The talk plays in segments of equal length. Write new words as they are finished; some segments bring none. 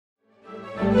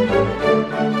Hello,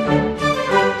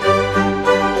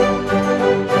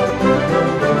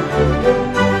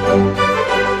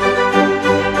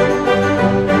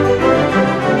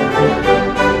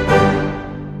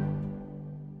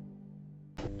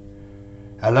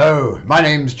 my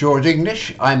name's George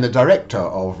English. I'm the Director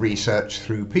of Research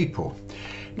Through People.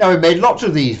 Now, we've made lots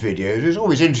of these videos. It's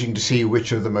always interesting to see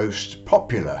which are the most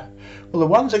popular. Well, the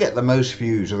ones that get the most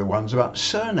views are the ones about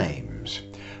surnames.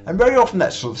 And very often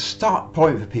that's sort of the start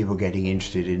point for people getting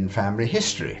interested in family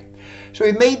history. So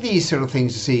we've made these sort of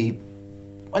things to see,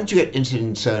 once you get interested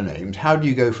in surnames, how do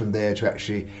you go from there to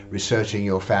actually researching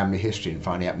your family history and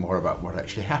finding out more about what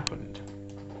actually happened.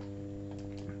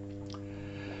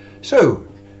 So,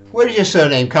 where does your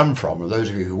surname come from? Well,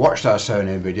 those of you who watched our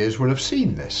surname videos will have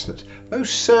seen this, that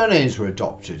most surnames were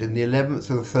adopted in the 11th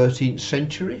or the 13th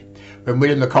century. When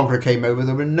William the Conqueror came over,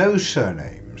 there were no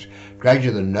surnames.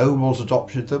 Gradually the nobles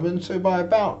adopted them, and so by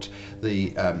about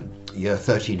the year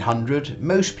 1300,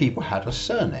 most people had a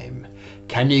surname.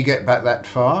 Can you get back that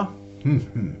far?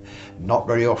 Not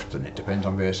very often. It depends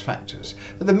on various factors.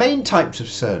 But the main types of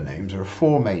surnames are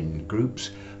four main groups.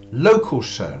 Local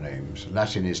surnames,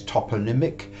 Latin is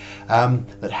toponymic,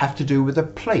 that have to do with a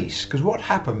place. Because what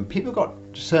happened, people got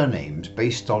surnames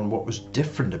based on what was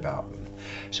different about them.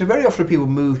 So very often people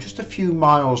moved just a few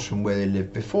miles from where they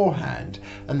lived beforehand,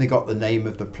 and they got the name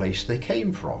of the place they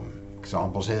came from.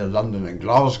 Examples here, London and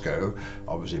Glasgow,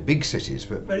 obviously big cities,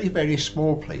 but very, very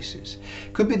small places.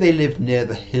 Could be they lived near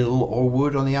the hill or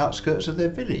wood on the outskirts of their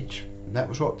village. That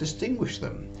was what distinguished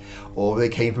them. Or they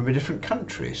came from a different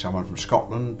country. Someone from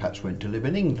Scotland perhaps went to live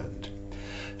in England.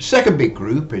 The second big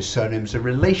group is surnames of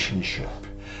relationship.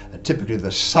 And typically the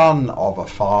son of a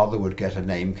father would get a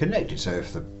name connected. So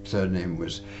if the first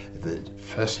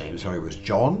name was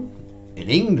John, in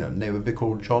England they would be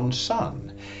called John's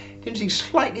son. It's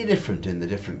slightly different in the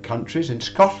different countries. In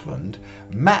Scotland,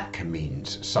 Mac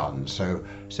means son. So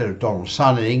instead of Donald's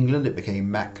son in England, it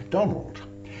became MacDonald.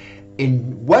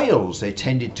 In Wales, they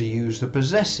tended to use the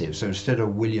possessive, so instead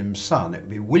of William's son, it would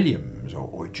be Williams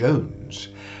or Jones.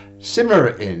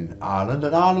 Similar in Ireland,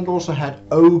 and Ireland also had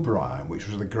O'Brien, which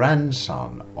was the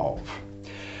grandson of.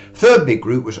 Third big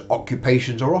group was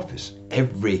occupations or office.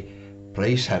 Every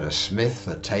place had a smith,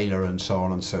 a tailor, and so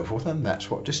on and so forth, and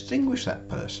that's what distinguished that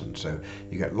person. So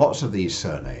you get lots of these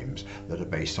surnames that are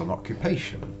based on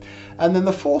occupation. And then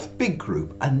the fourth big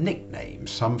group are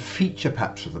nicknames, some feature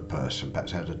perhaps of the person.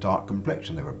 Perhaps they had a dark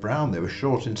complexion, they were brown, they were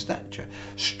short in stature,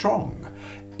 strong.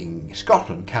 In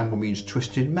Scotland, Campbell means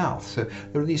twisted mouth. So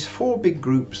there are these four big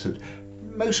groups that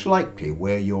most likely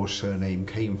where your surname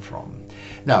came from.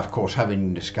 Now, of course,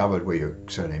 having discovered where your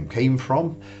surname came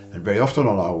from, and very often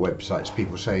on our websites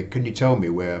people say, can you tell me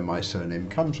where my surname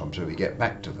comes from? So we get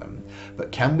back to them.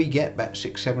 But can we get back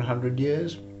 600-700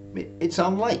 years? It's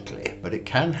unlikely, but it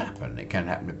can happen. It can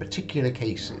happen in particular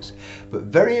cases. But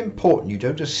very important, you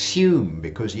don't assume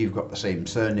because you've got the same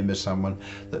surname as someone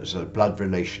that's a blood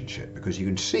relationship, because you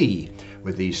can see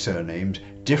with these surnames,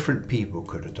 different people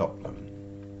could adopt them.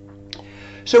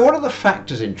 So what are the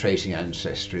factors in tracing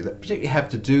ancestry that particularly have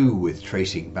to do with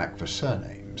tracing back for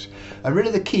surnames? And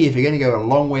really the key, if you're going to go a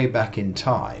long way back in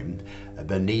time,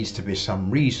 there needs to be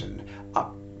some reason.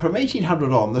 From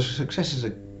 1800 on, the chances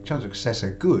of success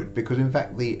are good because in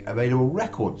fact the available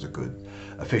records are good.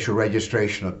 Official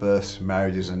registration of births,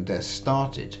 marriages and deaths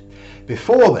started.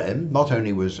 Before then, not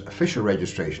only was official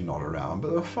registration not around, but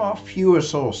there were far fewer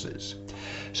sources.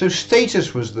 So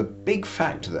status was the big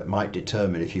factor that might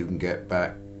determine if you can get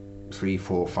back 300,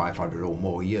 400, 500 or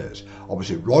more years.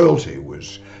 Obviously royalty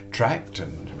was tracked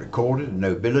and recorded, and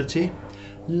nobility.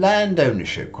 Land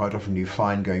ownership, quite often you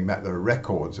find going back there are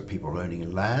records of people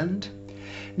owning land.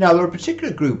 Now there are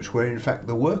particular groups where in fact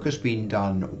the work has been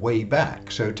done way back.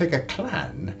 So take a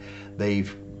clan,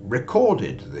 they've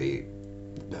recorded the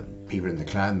people in the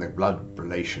clan, their blood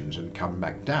relations, and come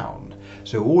back down.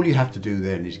 So all you have to do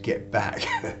then is get back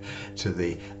to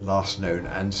the last known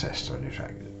ancestor. And in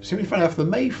fact, simply funny enough, the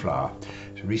Mayflower,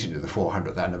 so recently the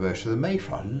 400th anniversary of the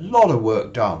Mayflower, a lot of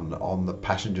work done on the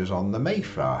passengers on the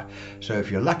Mayflower. So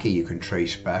if you're lucky, you can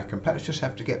trace back, and perhaps just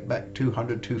have to get back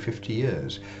 200, 250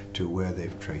 years to where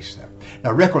they've traced them.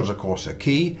 Now records, of course, are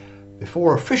key.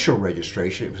 Before official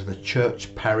registration, it was the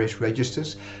church parish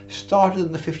registers, started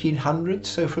in the 1500s,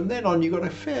 so from then on you've got a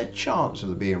fair chance of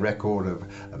there being a record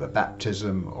of a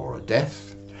baptism or a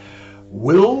death.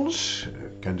 Wills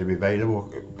can be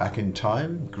available back in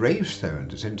time.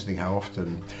 Gravestones, it's interesting how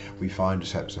often we find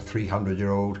perhaps a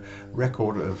 300-year-old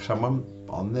record of someone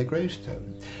on their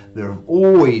gravestone. There have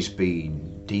always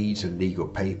been deeds and legal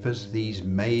papers. These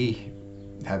may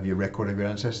have your record of your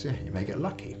ancestor, you may get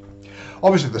lucky.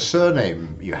 Obviously the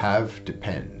surname you have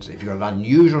depends. If you've got an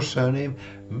unusual surname,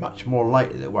 much more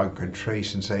likely that one can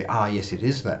trace and say, ah yes, it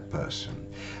is that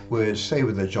person. Whereas say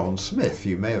with a John Smith,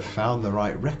 you may have found the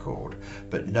right record,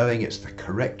 but knowing it's the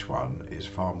correct one is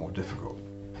far more difficult.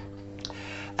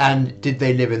 And did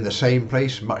they live in the same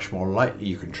place? Much more likely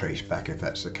you can trace back if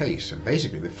that's the case. And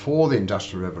basically before the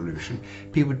Industrial Revolution,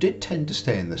 people did tend to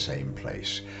stay in the same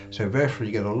place. So therefore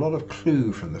you get a lot of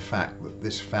clue from the fact that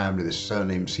this family, this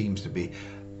surname seems to be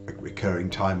recurring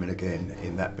time and again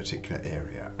in that particular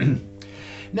area.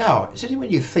 Now, certainly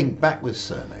when you think back with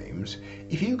surnames,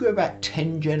 if you go back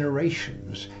 10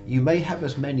 generations, you may have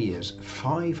as many as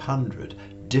 500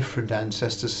 different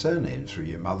ancestors' surnames through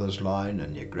your mother's line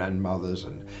and your grandmothers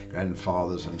and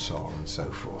grandfathers and so on and so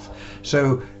forth.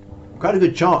 So quite a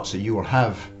good chance that you will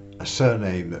have a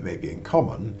surname that may be in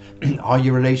common. Are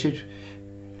you related?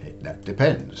 That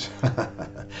depends.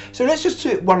 So let's just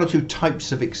do one or two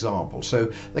types of examples.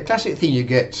 So the classic thing you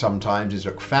get sometimes is,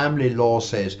 look, family law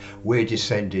says we're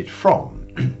descended from,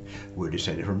 we're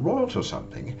descended from royalty or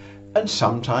something, and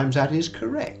sometimes that is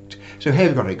correct. So here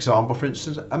we've got an example, for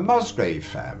instance, a Musgrave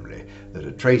family that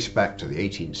are traced back to the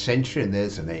 18th century, and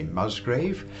there's the name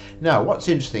Musgrave. Now what's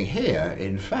interesting here,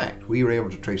 in fact, we were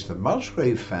able to trace the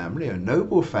Musgrave family, a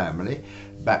noble family,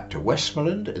 back to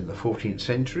Westmoreland in the 14th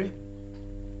century.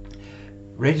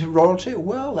 Related to royalty?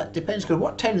 Well, that depends, because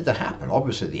what tended to happen,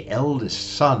 obviously the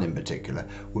eldest son in particular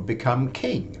would become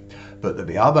king, but there'd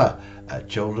be other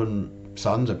children,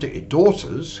 sons, and particularly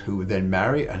daughters, who would then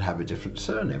marry and have a different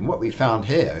surname. What we found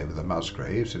here with the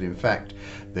Musgraves, that in fact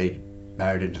they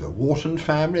married into the Wharton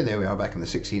family, there we are back in the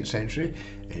 16th century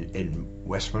in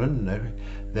Westmoreland,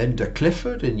 then de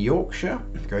Clifford in Yorkshire,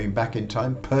 going back in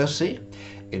time, Percy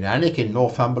in Alnwick in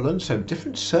Northumberland, so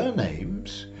different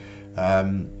surnames.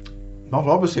 Not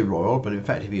obviously royal, but in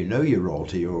fact if you know your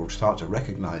royalty you'll start to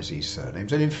recognise these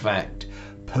surnames. And in fact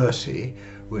Percy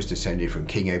was descended from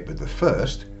King Edward I,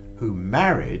 who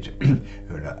married,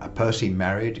 Percy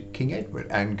married King Edward,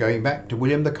 and going back to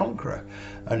William the Conqueror.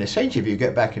 And essentially if you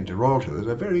get back into royalty, there's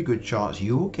a very good chance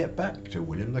you'll get back to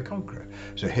William the Conqueror.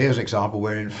 So here's an example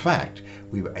where in fact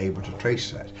we were able to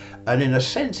trace that. And in a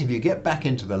sense, if you get back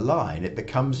into the line, it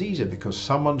becomes easier because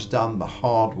someone's done the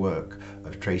hard work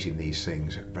of tracing these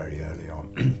things very early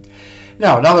on.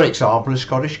 Now another example is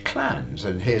Scottish clans,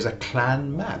 and here's a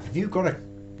clan map. If you've got a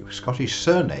Scottish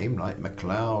surname like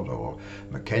MacLeod or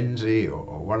Mackenzie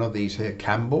or one of these here,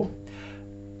 Campbell,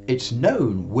 it's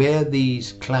known where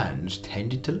these clans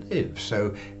tended to live.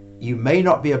 So you may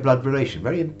not be a blood relation,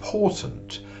 very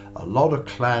important. A lot of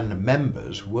clan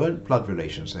members weren't blood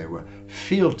relations, they were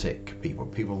fealtic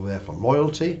people there for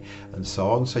loyalty and so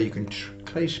on. So you can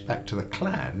trace back to the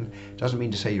clan. Doesn't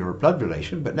mean to say you're a blood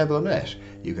relation, but nevertheless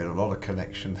you get a lot of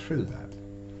connection through that.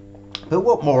 But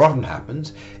what more often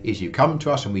happens is you come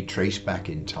to us and we trace back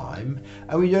in time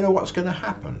and we don't know what's going to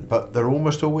happen, but they're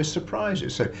almost always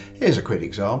surprises. So here's a quick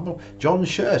example. John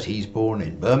Shirt, he's born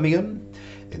in Birmingham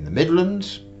in the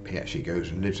Midlands. He actually goes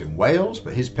and lives in Wales,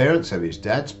 but his parents, so his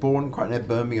dad's born quite near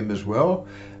Birmingham as well.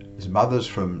 His mother's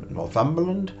from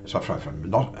Northumberland, from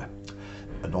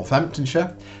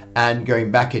Northamptonshire, and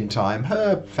going back in time,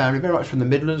 her family very much from the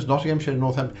Midlands, Nottinghamshire,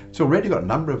 Northampton. It's already got a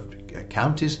number of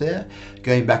counties there.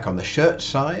 Going back on the Shirt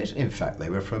side, in fact they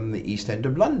were from the East End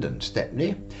of London,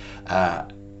 Stepney.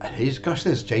 And gosh,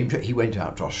 there's James, he went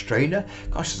out to Australia.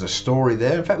 Gosh, there's a story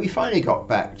there. In fact, we finally got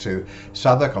back to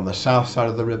Southwark on the south side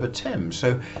of the River Thames.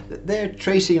 So they're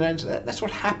tracing lands. That's what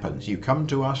happens. You come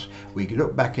to us, we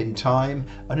look back in time,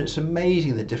 and it's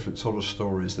amazing the different sort of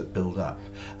stories that build up.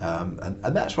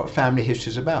 And that's what family history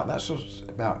is about. That's what's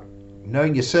about,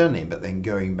 knowing your surname, but then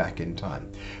going back in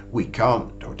time. We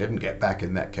can't, or didn't get back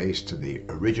in that case, to the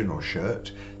original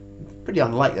Shirt. Pretty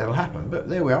unlikely that'll happen, but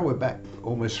there we are, we're back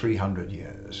almost 300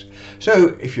 years. So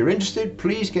if you're interested,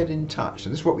 please get in touch.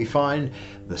 And this is what we find.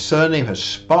 The surname has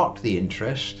sparked the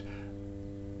interest.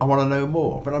 I want to know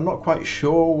more, but I'm not quite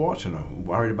sure what, and I'm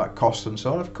worried about cost and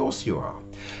so on. Of course you are.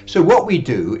 So what we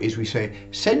do is we say,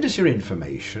 send us your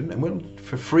information, and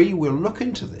for free we'll look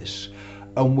into this.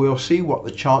 And we'll see what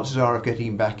the chances are of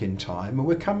getting back in time, and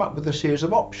we'll come up with a series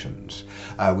of options.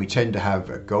 We tend to have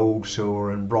a gold,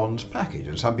 silver and bronze package,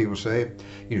 and some people say,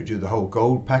 do the whole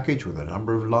gold package with a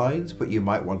number of lines, but you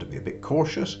might want to be a bit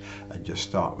cautious and just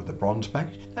start with the bronze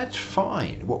package. That's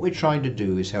fine. What we're trying to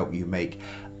do is help you make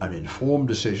an informed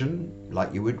decision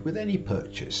like you would with any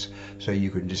purchase, so you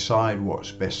can decide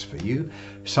what's best for you.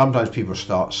 Sometimes people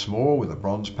start small with a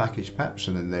bronze package perhaps,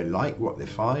 and then they like what they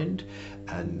find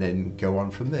and then go on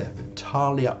from there.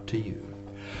 Entirely up to you.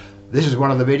 This is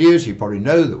one of the videos. You probably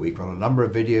know that we've got a number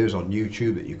of videos on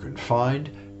YouTube that you can find.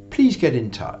 please get in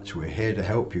touch. We're here to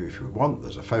help you if you want.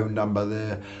 There's a phone number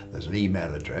there, there's an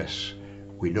email address.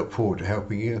 We look forward to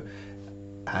helping you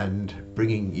and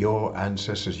bringing your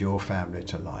ancestors, your family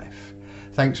to life.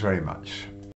 Thanks very much.